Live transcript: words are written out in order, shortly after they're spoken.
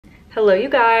Hello you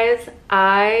guys,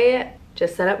 I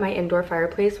just set up my indoor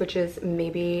fireplace, which is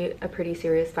maybe a pretty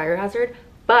serious fire hazard,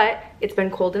 but it's been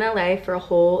cold in LA for a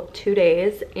whole 2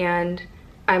 days and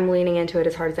I'm leaning into it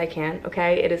as hard as I can,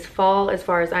 okay? It is fall as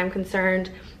far as I'm concerned.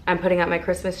 I'm putting up my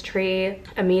Christmas tree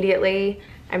immediately.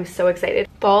 I'm so excited.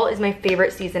 Fall is my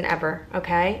favorite season ever,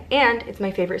 okay? And it's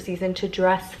my favorite season to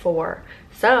dress for.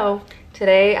 So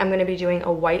today I'm gonna be doing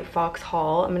a White Fox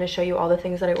haul. I'm gonna show you all the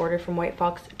things that I ordered from White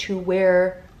Fox to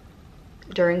wear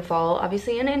during fall,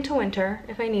 obviously, and into winter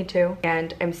if I need to.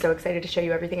 And I'm so excited to show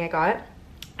you everything I got.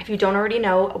 If you don't already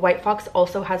know, White Fox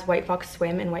also has White Fox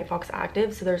Swim and White Fox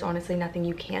Active, so there's honestly nothing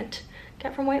you can't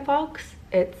get from White Fox.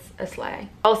 It's a slay.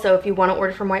 Also, if you want to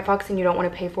order from White Fox and you don't want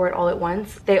to pay for it all at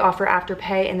once, they offer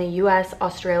Afterpay in the US,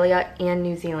 Australia, and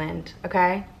New Zealand,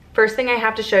 okay? First thing I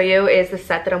have to show you is the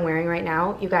set that I'm wearing right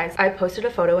now. You guys, I posted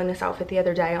a photo in this outfit the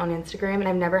other day on Instagram and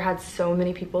I've never had so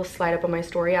many people slide up on my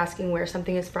story asking where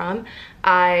something is from.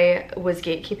 I was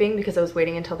gatekeeping because I was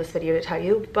waiting until this video to tell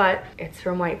you, but it's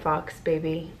from White Fox,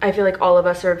 baby. I feel like all of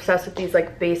us are obsessed with these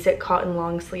like basic cotton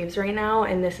long sleeves right now,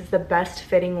 and this is the best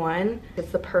fitting one.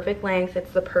 It's the perfect length,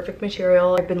 it's the perfect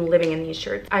material. I've been living in these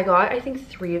shirts. I got, I think,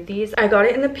 3 of these. I got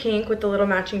it in the pink with the little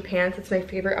matching pants. It's my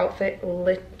favorite outfit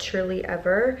literally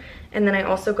ever. And then I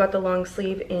also got the long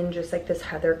sleeve in just like this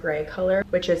heather gray color,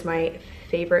 which is my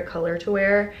favorite color to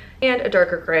wear, and a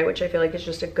darker gray, which I feel like is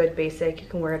just a good basic. You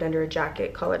can wear it under a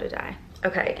jacket, call it a day.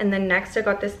 Okay, and then next I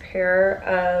got this pair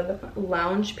of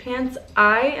lounge pants.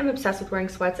 I am obsessed with wearing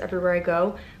sweats everywhere I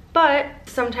go, but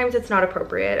sometimes it's not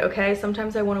appropriate, okay?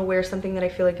 Sometimes I want to wear something that I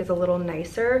feel like is a little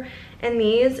nicer, and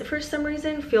these for some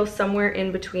reason feel somewhere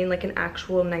in between like an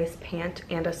actual nice pant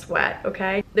and a sweat,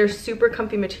 okay? They're super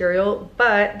comfy material,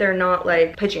 but they're not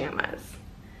like pajamas,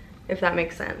 if that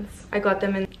makes sense. I got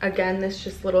them in, again, this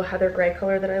just little heather gray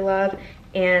color that I love,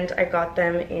 and I got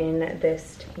them in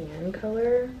this tan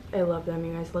color. I love them,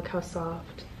 you guys, look how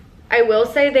soft. I will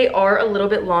say they are a little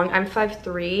bit long. I'm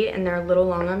 5'3" and they're a little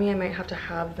long on me. I might have to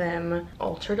have them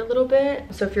altered a little bit.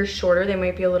 So if you're shorter, they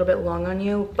might be a little bit long on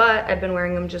you, but I've been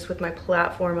wearing them just with my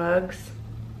platform Uggs.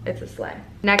 It's a slay.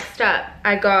 Next up,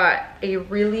 I got a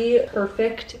really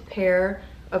perfect pair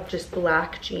of just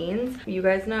black jeans. You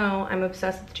guys know I'm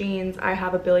obsessed with jeans. I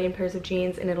have a billion pairs of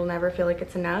jeans and it'll never feel like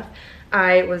it's enough.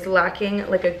 I was lacking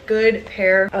like a good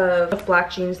pair of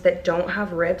black jeans that don't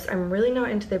have rips. I'm really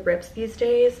not into the rips these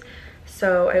days,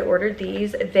 so I ordered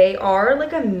these. They are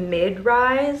like a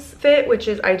mid-rise fit, which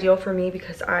is ideal for me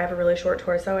because I have a really short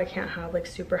torso. I can't have like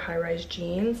super high-rise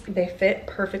jeans. They fit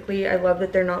perfectly. I love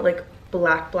that they're not like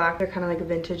black. They're kind of like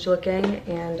vintage looking,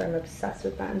 and I'm obsessed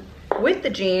with them. With the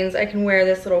jeans, I can wear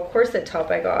this little corset top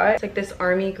I got. It's like this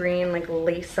army green like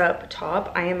lace-up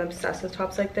top. I am obsessed with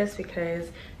tops like this because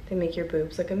they make your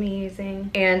boobs look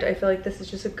amazing, and I feel like this is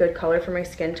just a good color for my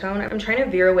skin tone. I'm trying to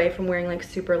veer away from wearing like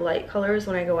super light colors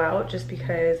when I go out, just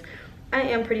because I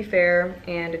am pretty fair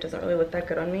and it doesn't really look that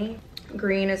good on me.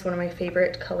 Green is one of my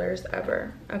favorite colors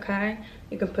ever, okay?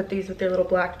 You can put these with your little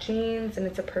black jeans and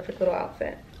it's a perfect little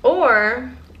outfit. Or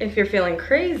if you're feeling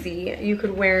crazy, you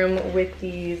could wear them with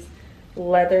these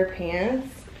leather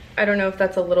pants. I don't know if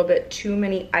that's a little bit too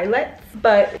many eyelets,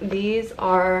 but these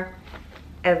are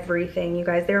everything, you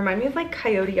guys. They remind me of like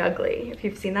Coyote Ugly, if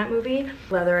you've seen that movie.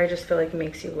 Leather, I just feel like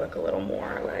makes you look a little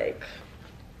more like,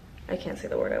 I can't say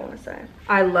the word I want to say.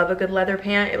 I love a good leather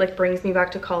pant. It like brings me back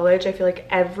to college. I feel like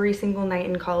every single night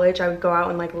in college I would go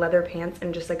out in like leather pants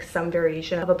and just like some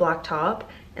variation of a black top,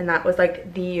 and that was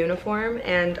like the uniform,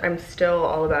 and I'm still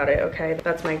all about it, okay?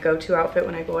 That's my go-to outfit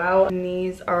when I go out, and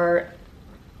these are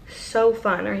so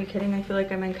fun. Are you kidding? I feel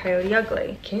like I'm in Coyote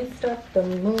Ugly. Can't stop the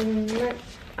moonlight.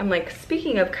 I'm like,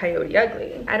 speaking of Coyote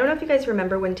Ugly, I don't know if you guys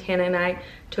remember when Tana and I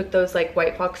took those like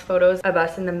White Fox photos of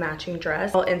us in the matching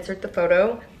dress. I'll insert the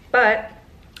photo, but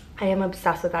I am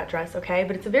obsessed with that dress, okay?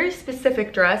 But it's a very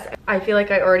specific dress. I feel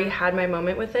like I already had my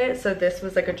moment with it, so this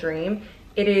was like a dream.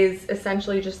 It is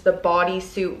essentially just the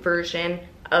bodysuit version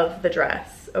of the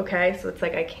dress, okay? So it's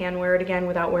like I can wear it again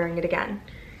without wearing it again.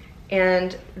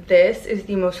 And this is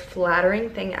the most flattering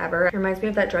thing ever. It reminds me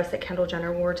of that dress that Kendall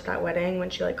Jenner wore to that wedding when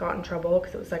she like got in trouble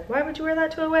because it was like, why would you wear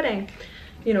that to a wedding?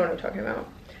 You know what I'm talking about.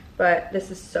 But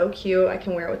this is so cute. I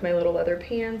can wear it with my little leather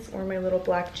pants or my little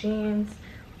black jeans,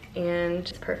 and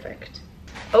it's perfect.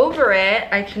 Over it,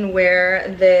 I can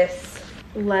wear this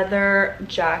leather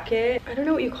jacket. I don't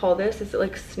know what you call this. Is it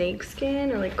like snake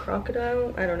skin or like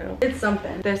crocodile? I don't know. It's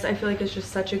something. This I feel like is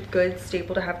just such a good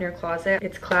staple to have in your closet.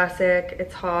 It's classic,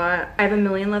 it's hot. I have a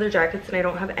million leather jackets and I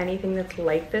don't have anything that's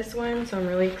like this one, so I'm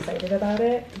really excited about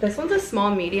it. This one's a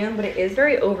small medium, but it is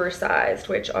very oversized,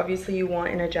 which obviously you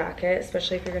want in a jacket,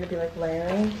 especially if you're gonna be like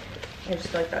layering. I just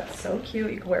feel like that's so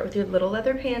cute. You can wear it with your little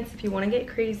leather pants if you want to get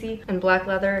crazy. And black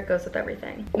leather, it goes with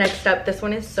everything. Next up, this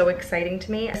one is so exciting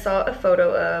to me. I saw a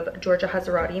photo of Georgia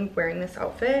Hazarati wearing this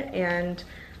outfit and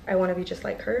I want to be just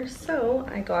like her, so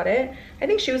I got it. I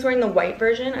think she was wearing the white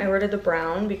version. I ordered the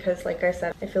brown because, like I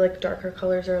said, I feel like darker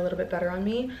colors are a little bit better on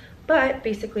me. But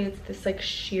basically it's this like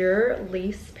sheer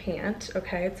lace pant,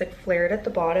 okay? It's like flared at the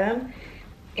bottom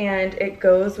and it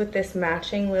goes with this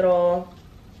matching little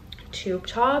tube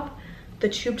top. The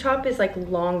tube top is like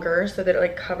longer so that it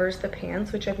like covers the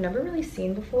pants, which I've never really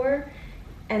seen before.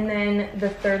 And then the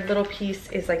third little piece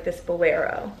is like this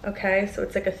Bolero, okay? So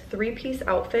it's like a 3-piece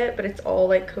outfit, but it's all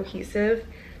like cohesive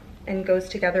and goes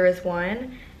together as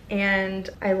one. And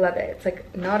I love it. It's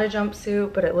like not a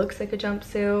jumpsuit, but it looks like a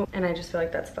jumpsuit. And I just feel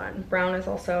like that's fun. Brown is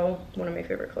also one of my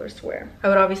favorite colors to wear. I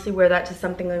would obviously wear that to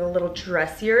something like a little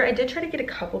dressier. I did try to get a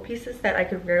couple pieces that I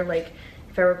could wear like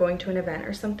if I were going to an event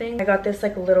or something. I got this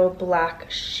like little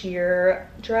black sheer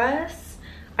dress.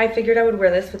 I figured I would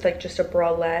wear this with like just a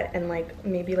bralette and like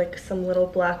maybe like some little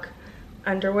black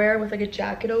underwear with like a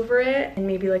jacket over it and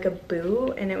maybe like a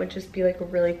boot, and it would just be like a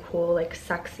really cool like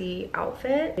sexy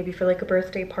outfit, maybe for like a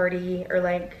birthday party or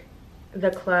like the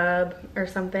club or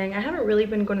something. I haven't really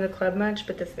been going to the club much,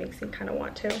 but this makes me kind of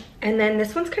want to. And then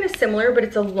this one's kind of similar, but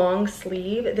it's a long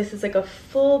sleeve. This is like a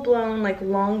full-blown like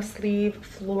long sleeve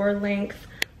floor length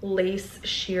lace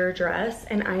sheer dress,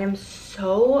 and I am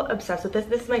so obsessed with this.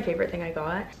 This is my favorite thing I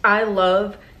got. I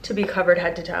love to be covered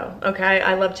head to toe, okay?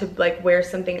 I love to like wear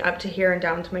something up to here and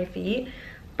down to my feet,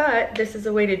 but this is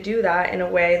a way to do that in a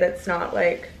way that's not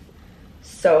like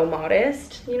so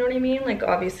modest, you know what I mean? Like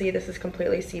obviously this is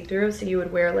completely see-through, so you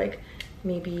would wear like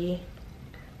maybe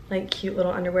like cute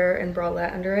little underwear and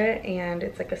bralette under it, and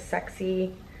it's like a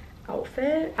sexy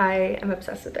outfit. I am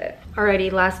obsessed with it.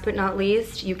 Alrighty, last but not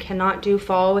least, you cannot do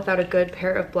fall without a good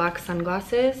pair of black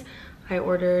sunglasses. I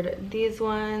ordered these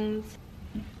ones.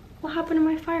 What happened to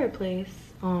my fireplace?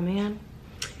 Oh man.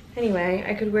 Anyway,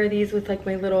 I could wear these with like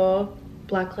my little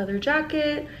black leather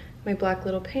jacket, my black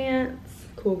little pants.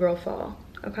 Cool girl fall.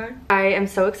 Okay. I am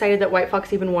so excited that White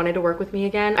Fox even wanted to work with me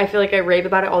again. I feel like I rave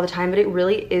about it all the time, but it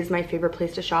really is my favorite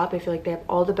place to shop. I feel like they have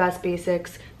all the best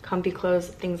basics, comfy clothes,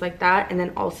 things like that, and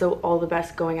then also all the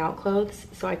best going out clothes,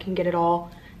 so I can get it all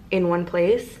in one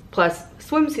place. Plus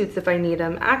swimsuits if I need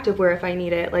them, activewear if I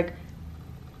need it. Like,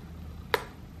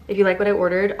 if you like what I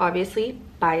ordered, obviously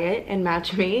buy it and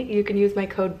match me. You can use my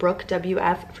code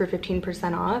BROOKWF for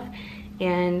 15% off,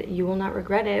 and you will not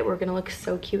regret it. We're gonna look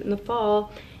so cute in the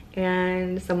fall,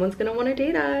 and someone's gonna want to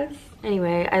date us.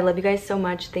 Anyway, I love you guys so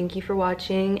much. Thank you for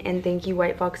watching, and thank you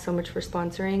White Fox so much for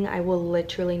sponsoring. I will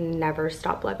literally never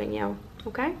stop loving you.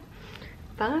 Okay,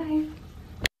 bye.